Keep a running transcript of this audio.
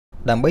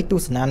ដើម្បីទ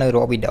ស្សនានៅ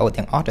រាល់វីដេអូ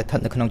ទាំងអស់ដែលស្ថិត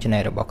នៅក្នុង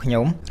channel របស់ខ្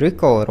ញុំឬ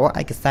ក៏រាល់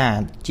ឯកសារ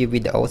ជាវី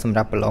ដេអូសម្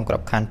រាប់ប្រឡងក្រ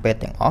បខ័ណ្ឌពេទ្យ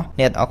ទាំងអស់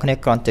អ្នកទាំងអស់គ្នា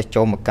គ្រាន់តែ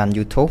ចូលមកកាន់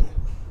YouTube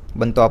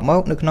បន្ទាប់ម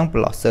កនៅក្នុងប្រ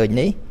ឡោះ search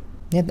នេះ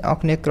អ្នកទាំងអស់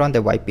គ្នាគ្រាន់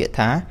តែវាយពាក្យ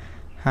ថា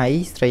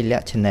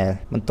Haisreyleak channel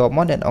បន្ទាប់ម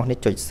កអ្នកទាំងអស់គ្នា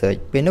ចុច search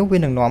ពេលនោះវា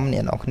នឹងនាំអ្ន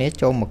កទាំងអស់គ្នា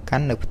ចូលមកកា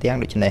ន់នៅផ្ទាំង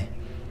ដូចនេះ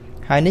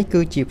ហើយនេះគឺ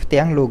ជាផ្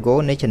ទាំង logo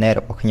នៃ channel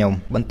របស់ខ្ញុំ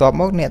បន្ទាប់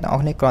មកអ្នកទាំងអ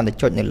ស់គ្នាគ្រាន់តែ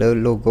ចុចនៅលើ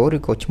logo ឬ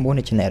ក៏ឈ្មោះ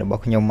នៃ channel រប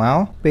ស់ខ្ញុំមក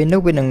ពេលនោះ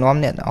វានឹងនាំ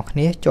អ្នកទាំងអស់គ្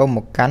នាចូលម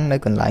កកាន់នៅ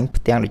កន្លែង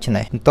ផ្ទាំងដូច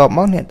នេះបន្ទាប់ម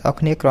កអ្នកទាំងអស់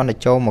គ្នាគ្រាន់តែ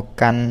ចូលមក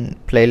កាន់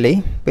playlist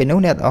ពេលនោះ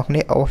អ្នកទាំងអស់គ្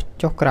នាអូស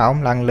ចុះក្រោម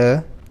ឡើងលើ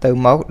ទៅ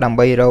មកដើម្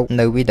បីរក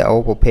នៅវីដេអូ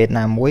ប្រភេទ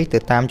ណាមួយទៅ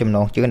តាមចំណ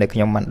ងជើងដែលខ្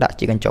ញុំបានដាក់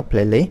ជាកញ្ចក់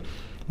playlist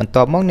បន្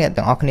ទាប់មកអ្នក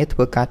ទាំងអស់គ្នាធ្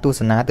វើការទស្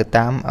សនាទៅ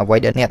តាមអ្វី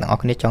ដែលអ្នកទាំងអ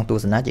ស់គ្នាចង់ទ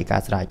ស្សនាជាកា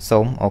រស្រេចសូ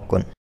មអរគុ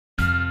ណ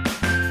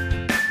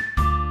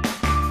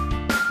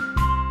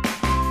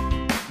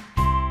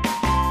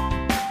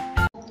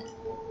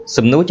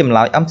សំណួរចម្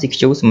លើយ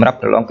MCQ សម្រាប់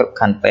ប្រឡងក្រប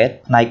ខ័ណ្ឌពេទ្យ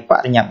ផ្នែកប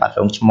រិញ្ញាបត្រ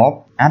រងឆ្មប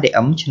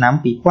ADM ឆ្នាំ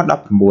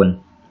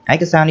2019ឯ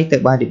កសារនេះត្រូ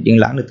វបានរៀបរៀង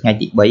ឡើងនៅថ្ងៃ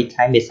ទី3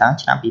ខែមេសា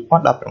ឆ្នាំ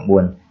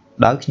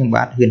2019ដោយខ្ញុំ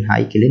បាទហ៊ឿនហៃ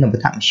គិលានុប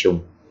ដ្ឋមធ្យម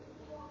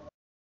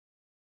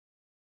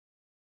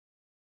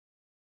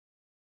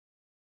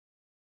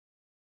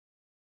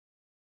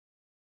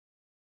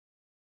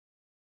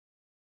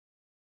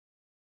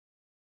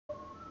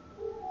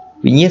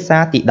វិញ្ញាសា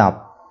ទី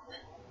10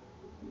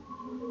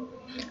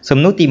សំ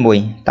ណួរទី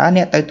1តើ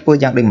អ្នកត្រូវធ្វើ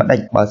យ៉ាងដូចម្តេច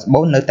បើស្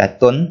បូននៅតែ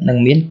ទន់និង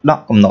មានដ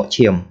ក់កំណក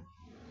ឈាម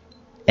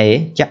A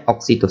ចាក់អុក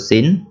ស៊ីតូស៊ី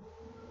ន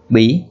B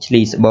ឆ្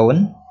លីស្បូន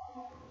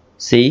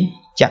C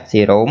ចាក់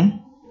សេរ៉ូម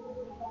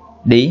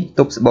D ទ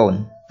ប់ស្បូន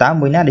តើ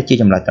មួយណាដែលជា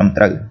ចម្លើយត្រឹម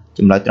ត្រូវច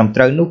ម្លើយត្រឹម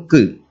ត្រូវនោះ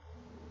គឺ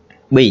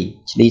B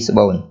ឆ្លីស្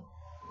បូន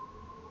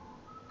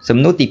សំ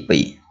ណួរទី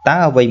2តើ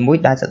អ្វីមួយ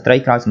ដែលស្ត្រី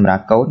ក្រោយសម្រាល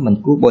កូនមិន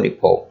គួរបរិ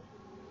ភោគ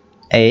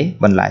A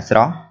បន្លែស្រ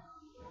ស់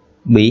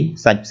B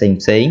សាច់ផ្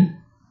សេង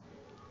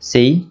C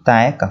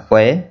តែកាហ្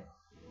វេ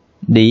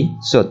D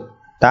ស៊ុត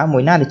តើមួ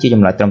យណាដែលជាច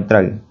ម្លើយត្រឹមត្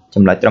រូវច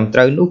ម្លើយត្រឹមត្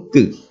រូវនោះ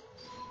គឺ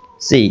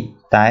C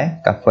តែ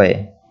កាហ្វេ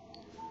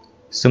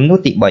សំណួរ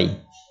ទី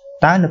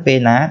3តើនៅពេល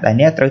ណាដែល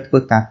អ្នកត្រូវធ្វើ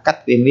ការកា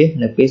ត់វាមាស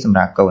នៅពេលសម្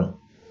រាលកូន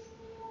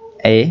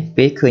A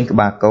ពេលឃើញក្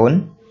បាលកូន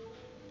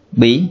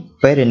B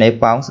ពេលរ៉េណេ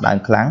ប៉ោងស្ដើង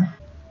ខ្លាំង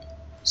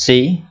C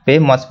ពេល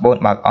មាត់ស្បូន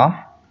បើកអស់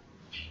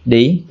D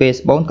ពេល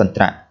ស្បូនកន្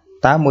ត្រាក់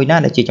តើមួយណា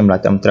ដែលជាចម្លើយ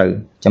ត្រឹមត្រូវ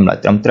ចម្លើយ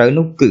ត្រឹមត្រូវ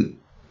នោះគឺ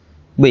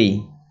B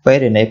ពេល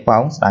រ៉េណេប៉ោ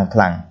ងស្ដើងខ្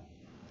លាំង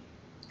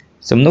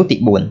សំណួរទី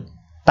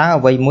4តើ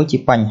អ្វីមួយជា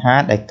បញ្ហា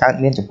ដែលកើត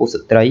មានចំពោះ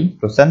ស្ត្រី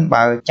ប្រសិន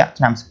បើចាក់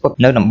ថ្នាំស្ពឹក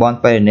នៅតំបន់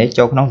ពេលរ៉េណេ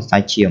ចូលក្នុងសរសៃ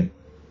ឈាម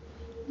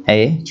A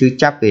ឈឺ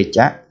ចាប់ពេល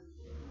ចាក់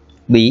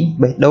B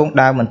បេះដូង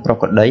ដើរមិនប្រ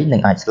ក្រតីនិ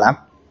ងអាចស្លាប់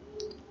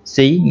C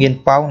មាន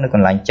ប៉ោងនៅក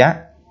ន្លែងចាក់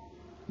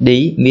D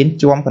មាន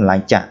ជាំកន្លែ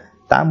ងចាក់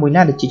តើមួយ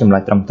ណាដែលជាចម្លើ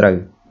យត្រឹមត្រូវ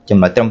ច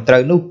ម្លើយត្រឹមត្រូ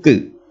វនោះគឺ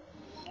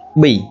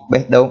B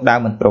បេះដូងដើរ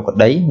មិនប្រក្រ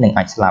តីនិង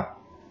អាចស្លាប់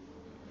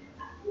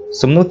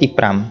សំណួរទី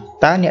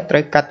5តើអ្នកត្រូ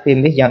វកាត់វា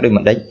មាសយ៉ាងដូច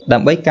ម្តេចដើ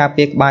ម្បីការ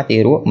ពារក្បាលទា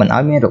រកមិនឲ្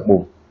យមានរបួ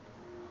ស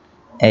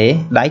A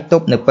ដៃទ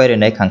ប់នៅពេលរ៉េ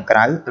ណេខាងក្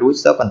រៅរួច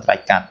សូកន្ត្រៃ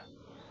កាត់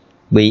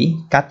B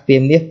កាត់វា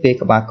មាសពេល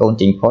ក្បាលកូន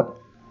ចេញផុត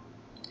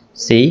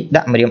C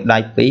ដាក់ម្រាមដៃ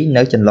2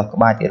នៅចន្លោះក្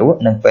បាលទារក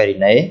និងពេលរ៉េ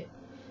ណេ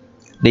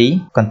D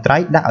កន្ត្រៃ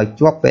ដាក់ឲ្យ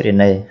ជាប់ពេលរ៉េ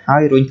ណេហើ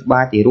យរុញក្បា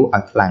លទារក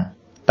ឲ្យខ្លាំង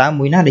តើ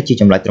មួយណាដែលជា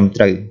ចម្លើយត្រឹម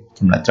ត្រូវច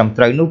ម្លើយត្រឹម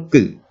ត្រូវនោះ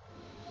គឺ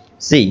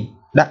C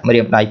ដាក់ម្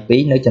រាមដៃ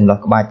2នៅចន្លោះ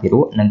ក្បាលទារ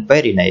កនិងពេ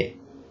លរ៉េណេ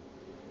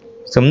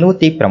សំណួរ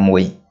ទី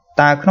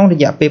6តើក្នុងរ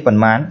យៈពេលប៉ុ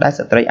ន្មានដែល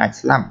ស្ត្រីអាច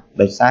ស្លាប់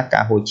ដោយសារកា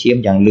រហូរឈាម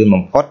យ៉ាងលឿន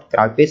បំផុតក្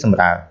រោយពេលសម្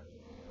រាល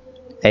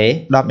A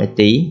 10នា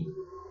ទី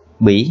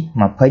B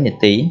 20នា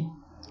ទី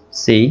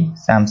C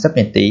 30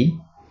នាទី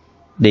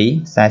D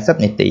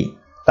 40នាទី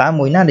តើ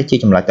មួយណាដែលជា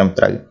ចម្លើយត្រឹម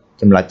ត្រូវ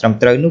ចម្លើយត្រឹម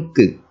ត្រូវនោះ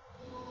គឺ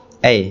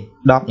A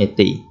 10នា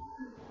ទី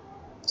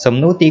សំ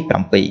ណួរទី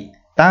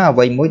7តើអ្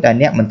វីមួយដែល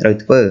អ្នកមិនត្រូវ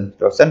ធ្វើ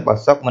ប្រសិនបើ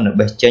សុកមិនរ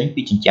បេះចេញ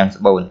ពីជញ្ជាំង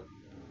ស្បូន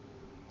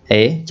A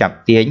ចាប់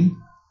ទាញ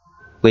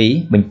B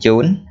បញ្ជូ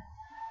ន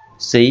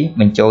C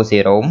បញ្ចូលសេ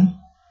រ៉ូម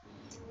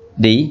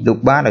D លូក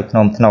បាដោយថ្ន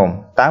ម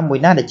តើមួយ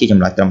ណាដែលជាច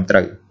ម្លើយត្រឹមត្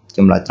រូវច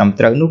ម្លើយត្រឹម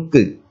ត្រូវនោះ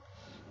គឺ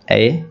A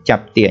ចា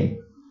ប់ទាញ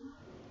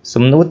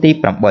សំណួរទី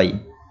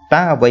8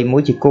តើអ្វីមួ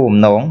យជាគោលបំ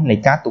ណងនៃ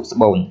ការទប់ស្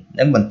បូន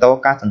និងបន្ត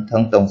ការសន្ធឹ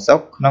ងទងសុក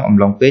ក្នុងអំ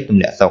ឡុងពេលទ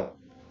ម្លាក់សុក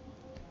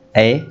A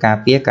ការ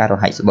ពារការរ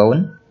ហែកស្បូន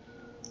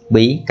B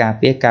ការ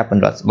ពារការព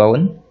ន្លត់ស្បូន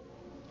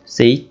C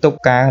ទប់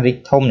ការរីក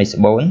ធំនៃ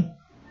ស្បូន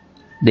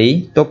D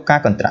ទប់ការ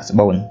កន្ត្រាក់ស្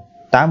បូន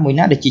តើមួយ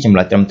ណាដែលជាចម្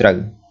លើយត្រឹមត្រូវ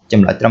ច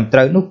ម្លើយត្រឹមត្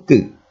រូវនោះគឺ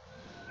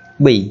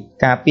B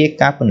ការពារ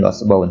ការពន្លត់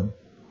ស្បូន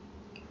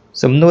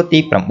សំណួរទី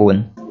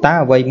9តើ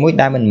អ្វីមួយ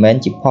ដែលមិនមែន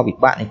ជាផលវិ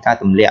បាកនៃការ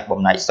ទម្លាក់បំ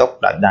ណែកសុក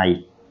ដោយដៃ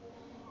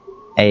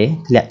A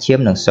ធ្លាក់ឈាម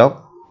នឹងសុក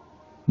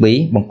B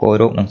បង្ក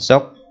រោគនឹងសុ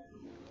ក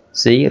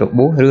C រ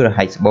បួសឬរ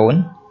ហែកស្បូន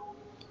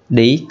D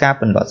ការ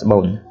ពន្លត់ស្បូ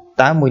ន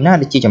តើមួយណា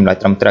ដែលជាចម្លើយ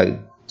ត្រឹមត្រូវ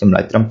ចម្លើ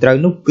យត្រឹមត្រូវ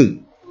នោះគឺ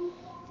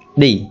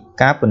D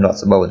ការពន្លត់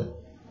ស្បូន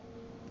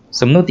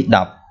សំណួរទី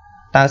10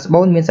តើស្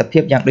បូនមានសភា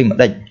ពយ៉ាងដូចម្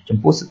តេចចំ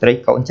ពោះស្ត្រី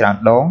កូនច្រើន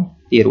ដង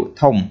ទារក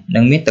ធំនិ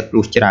ងមានទឹកភ្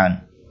លុះច្រើន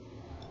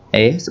A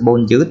ស្បូន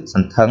យឺតស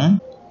ន្ធឹង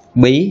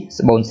B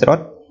ស្បូនស្រុត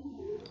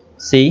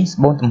C ស្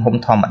បូនទំហំ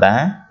ធម្មតា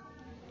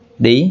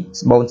D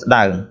ស្បូនស្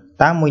ដើង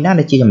តើមួយណា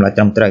ដែលជាចម្លើយ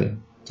ត្រឹមត្រូវ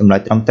ចម្លើយ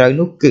ត្រឹមត្រូវ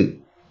នោះគឺ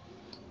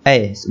A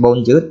ស្បូន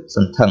យឺតស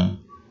ន្ធឹង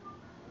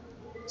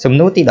សំ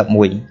ណួរទី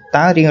11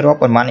តើរៀងរាល់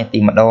ប៉ុន្មាននាទី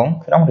ម្ដង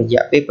ក្នុងរ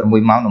យៈពេល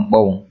6ម៉ោងដំ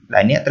បូងដែ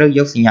លអ្នកត្រូវយ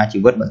កសញ្ញាជី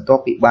វិតបន្ទា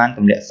ប់ពីបានទ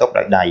ម្លាក់សុក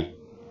ដោយដៃ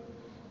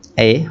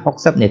A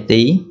 60នា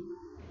ទី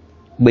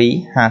B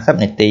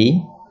 50នាទី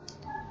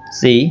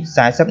C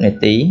 40នា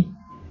ទី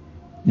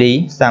D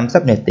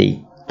 30នាទី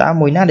តើ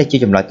មួយណាដែលជា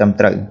ចម្លើយត្រឹម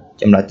ត្រូវ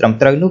ចម្លើយត្រឹម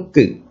ត្រូវនោះ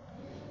គឺ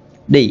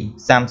D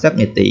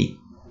 30នាទី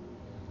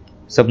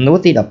សំណួរ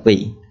ទី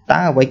12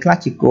តើអ្វីខ្លះ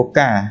ជាគោល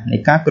ការណ៍នៃ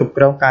ការគ្រប់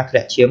គ្រងការធ្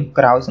លាក់ឈាម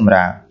ក្រោយសម្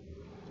រាល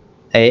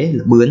A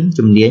ល្បឿន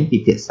ជំនាញពិ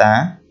ភាក្សា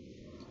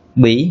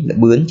B ល្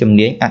បឿនជំ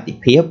នាញអតិ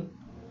ភិប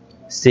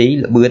C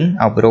ល្បឿន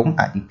អប់រំ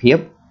អតិភិប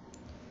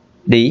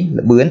D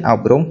ល្បឿនអ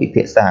ប់រំពិ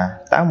ភាក្សា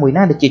តើមួយ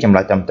ណាដែលជាចម្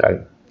លើយត្រឹមត្រូវ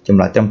ចម្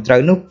លើយត្រឹមត្រូវ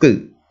នោះគឺ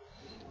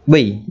B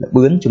ល្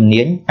បឿនជំ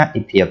នាញអ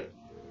តិភិប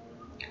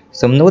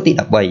សំណួរទី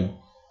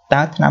13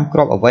តើថ្នាំគ្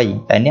រាប់អ្វី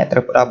ដែលអ្នកត្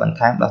រូវផ្ដល់បន្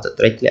ថែមដល់ស្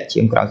ត្រីធ្លាក់ឈា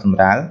មក្រោយសម្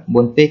រាល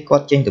មុនពេលគា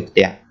ត់ចេញទៅផ្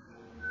ទះ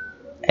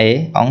A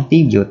អង់ទី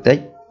ប៊ីយោទិក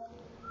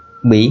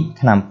B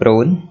ថ្នាំព្រូ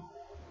ន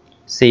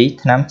C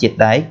ថ្នាំជាតិ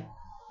ដែក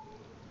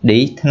D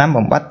ថ្នាំ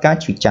បំបត្តិការ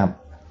ឈឺចាប់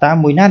តើ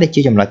មួយណាដែល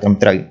ជាចម្លើយត្រឹម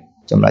ត្រូវ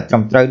ចម្លើយត្រឹ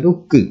មត្រូវនោះ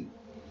គឺ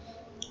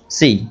C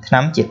ថ្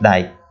នាំជាតិដែ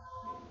ក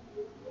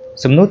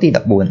សំណួរទី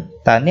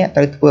14តើអ្នកត្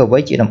រូវធ្វើអ្វី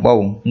ជាដំបូ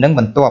ងនិងប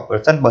ន្ទាប់ប្រ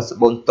សិនបើស្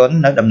បូនទន់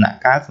នៅដំណាក់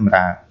កាលសម្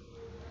រាល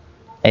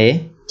A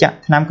ចាក់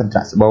ថ្នាំកន្ត្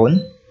រាក់ស្បូន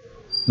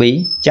B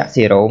ចាក់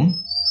សេរ៉ូម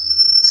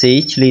C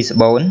ឈ្លីស្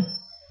បូន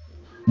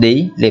D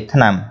លេបថ្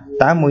នាំ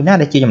តើមួយណា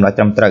ដែលជាចម្លើយ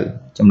ត្រឹមត្រូវ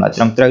ចម្លើយ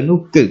ត្រឹមត្រូវនោះ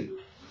គឺ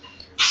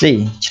C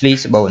ឈ្លី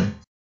ស្បូន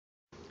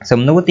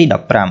សំណួរទី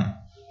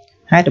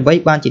15ហេតុអ្វី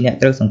បានជាអ្នក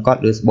ត្រូវសង្កត់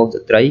លើស្បូន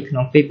ស្ត្រីក្នុ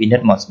ងពេលពិនិ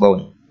ត្យមាត់ស្បូន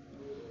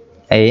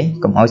A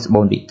កុំឲ្យស្បូ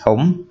នរីកធំ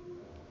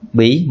B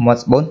មា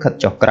ត់ស្បូនខិត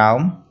ចុះក្រោម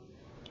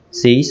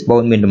C ស្បូ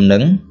នមានលំនឹ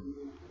ង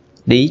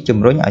D ជំ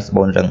រុញឲ្យស្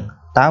បូនរឹង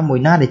តើមួយ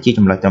ណាដែលជាច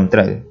ម្លើយត្រឹមត្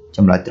រូវច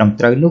ម្លើយត្រឹម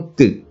ត្រូវនោះ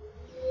គឺ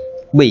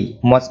B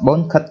មាត់ស្បូន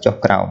ខិតចុះ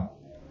ក្រោម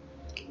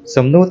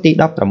សំណួរទី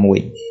16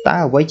តើ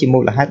អ្វីជាមូ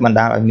លហេតុបណ្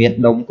ដាលឲ្យមាន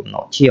ដុំកំណ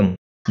កឈាម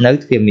នៅ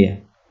ទ្វារមាស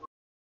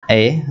A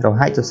រ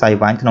ហែកសរសៃ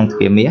វ៉ាញក្នុងទ្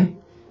វារមាស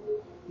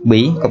B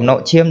កំណក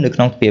ឈាមនៅក្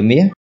នុងទ្វារមា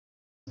ស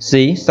C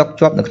សុក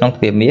ជាប់នៅក្នុង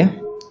ទ្វារមាស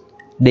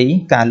D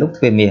ការលុក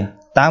ទ្វារមាស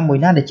តើមួយ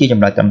ណាដែលជាច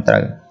ម្លើយត្រឹមត្រូ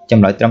វច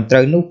ម្លើយត្រឹមត្រូ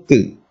វនោះគឺ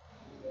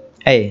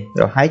A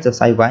រហែកសរ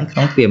សៃវ៉ាញក្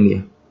នុងទ្វារមាស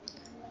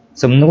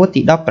សំណួរ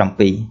ទី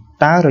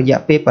17តើរយៈ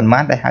ពេលប៉ុន្មា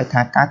នដែលហៅ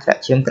ថាការធ្លា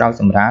ក់ឈាមក្រោយ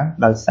សម្រាល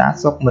ដោយសារ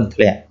សុកមិនធ្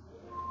លាក់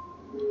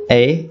A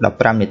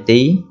 15នាទី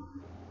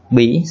B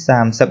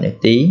 30នា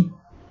ទី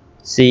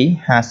C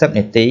 50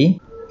នាទី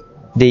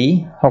D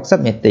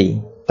 60នាទី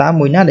តើ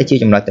មួយណាដែលជា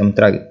ចម្លើយត្រឹម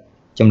ត្រូវ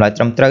ចម្លើយ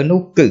ត្រឹមត្រូវនោះ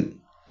គឺ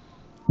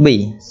B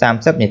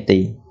 30នាទី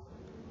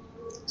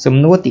សំ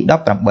ណួរទី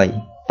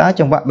18តើ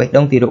ចង្វាក់បេះ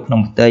ដូងទារកក្នុ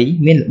ងផ្ទៃ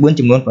មានល្បឿន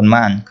ចំនួនប៉ុន្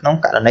មានក្នុង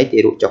ករណីទា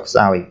រកចុះខ្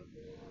សោយ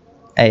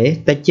A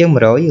តិចជាង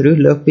100ឬ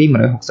លើសពី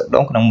160ដ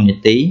ងក្នុង1នា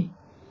ទី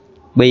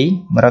B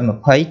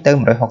 120ទៅ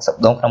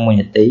160ដងក្នុង1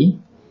នាទី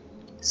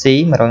C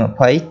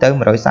 120ទៅ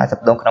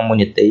140ដងក្នុង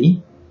1នាទី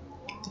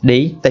D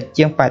តិច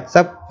ជាង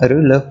80ឬ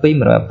លើសពី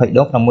120ដ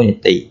ងក្នុង1នា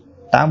ទី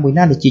តើមួយ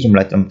ណាដែលជាចម្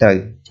លើយត្រឹមត្រូវ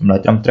ចម្លើយ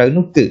ត្រឹមត្រូវ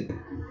នោះគឺ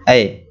A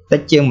តិ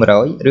ចជាង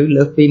100ឬ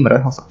លើសពី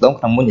160ដង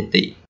ក្នុង1នា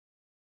ទី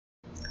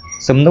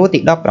សំណួរទី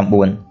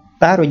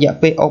19តើរយៈ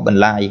ពេលអូសប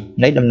ន្លាយ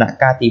នៃដំណាក់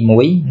កាលទី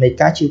1នៃ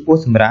ការឈឺពោះ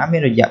សម្រាលមា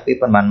នរយៈពេល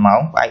ប៉ុន្មានម៉ោង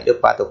ផ្អែកលើ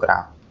ប៉ាតូក្រា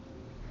ហ្វ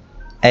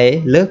A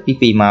លើសពី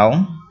2ម៉ោង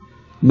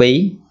B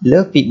លើ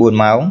សពី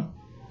4ម៉ោង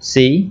C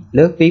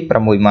លើសពី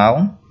6ម៉ោង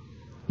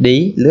D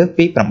លើស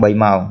ពី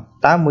8ម៉ោង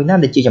តើមួយណា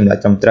ដែលជាចម្លើយ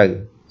ត្រឹមត្រូវ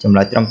ចម្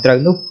លើយត្រឹមត្រូវ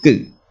នោះគឺ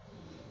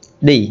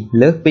D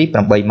លើសពី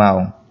8ម៉ោង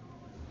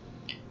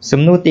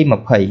សំណួរទី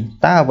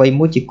20តើអ្វី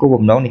មួយជាគោល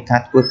បំណងនៃកា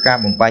រធ្វើការ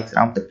បំបែកស្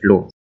រោមទឹកភ្ល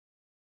ក្ស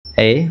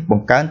A ប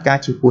ង្កើនការ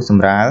ឈឺពោះស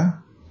ម្រាល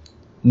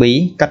B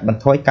កាត់ប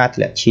ន្ថយការធ្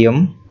លាក់ឈាម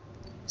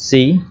C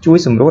ជួយ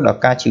សម្រួលដ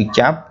ល់ការឈឺ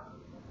ចាប់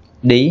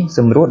D ស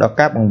ម្រួលដល់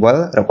ការបង្វិល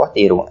របស់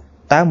ទារក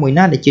តើមួយ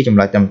ណាដែលជាចម្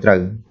លើយត្រឹមត្រូវ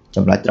ច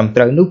ម្លើយត្រឹមត្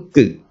រូវនោះ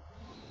គឺ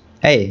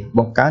A ប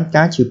ង្កើន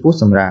ការឈឺពោះ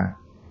សម្រាល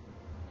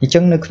អញ្ចឹ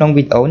ងនៅក្នុង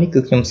វីដេអូនេះគឺ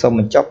ខ្ញុំសូម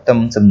បញ្ចប់ត្រឹម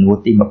សំណួរ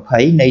ទី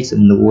20នៃ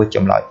សំណួរច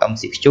ម្លើយ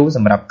MCQ ស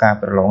ម្រាប់ការ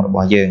ប្រឡងរប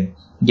ស់យើង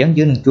អញ្ចឹង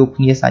យើងនឹងជួប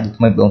គ្នាសាជា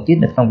ថ្មីម្ដងទៀត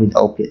នៅក្នុងវីដេ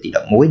អូភាគទី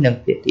11និង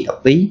ភាគទី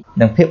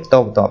12និងភាគប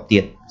ន្តទៀ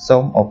តសូ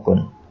មអរគុណ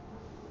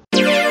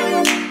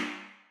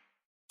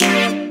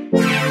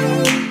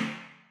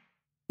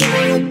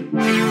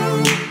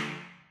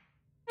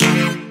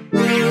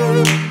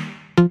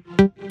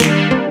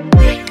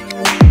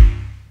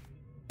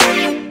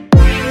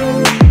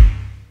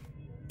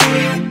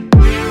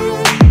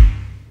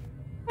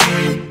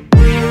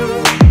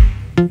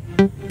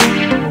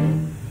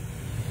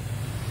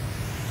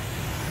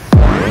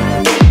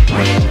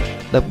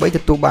ដើម្បីទ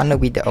ទួលបាននូវ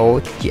វីដេអូ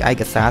ជាឯ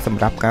កសារស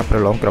ម្រាប់ការប្រ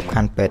ឡងក្រប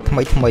ខ័ណ្ឌពេទ្យថ្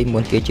មីមុ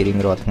នគេជារៀង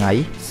រាល់ថ្ងៃ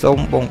សូម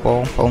បងប្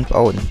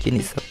អូនជា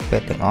និស្សិតពេ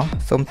ទ្យទាំងអស់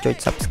សូមចុច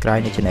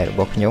Subscribe នៅ Channel រប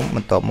ស់ខ្ញុំប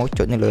ន្ទាប់មក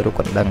ចុចនៅលើរូប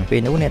កណ្ដឹងពេល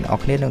នោះអ្នកនរ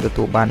គ្នានឹងទ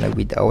ទួលបាននូវ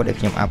វីដេអូដែល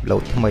ខ្ញុំអាប់ឡូ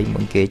តថ្មីមុ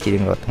នគេជារៀ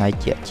ងរាល់ថ្ងៃ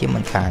ជាមិ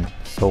នខាន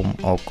សូម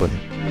អរគុណ